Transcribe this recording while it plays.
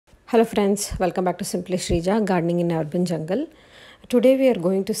Hello friends, welcome back to Simply SRIJA, Gardening in Urban Jungle. Today we are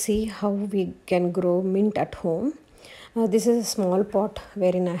going to see how we can grow mint at home. This is a small pot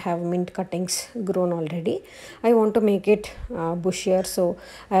wherein I have mint cuttings grown already. I want to make it bushier, so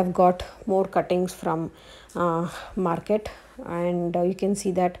I have got more cuttings from market, and you can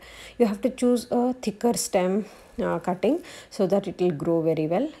see that you have to choose a thicker stem cutting so that it will grow very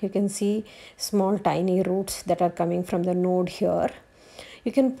well. You can see small tiny roots that are coming from the node here.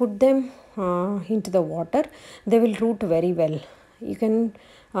 You can put them into the water. They will root very well. You can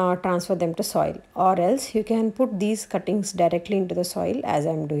transfer them to soil, or else you can put these cuttings directly into the soil as I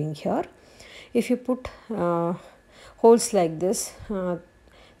am doing here. If you put holes like this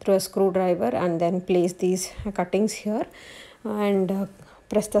through a screwdriver and then place these cuttings here and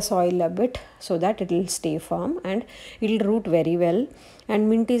press the soil a bit so that it will stay firm and it will root very well.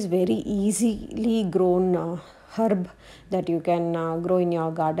 And mint is very easily grown herb that you can grow in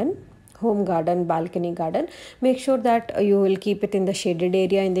your garden, home garden, balcony garden. Make sure that you will keep it in the shaded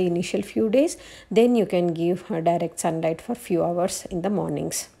area in the initial few days. Then you can give direct sunlight for few hours in the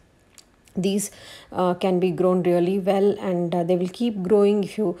mornings. These can be grown really well, and they will keep growing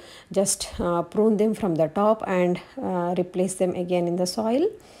if you just prune them from the top and replace them again in the soil.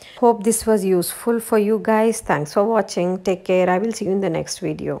 Hope this was useful for you guys. Thanks for watching. Take care. I will see you in the next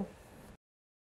video.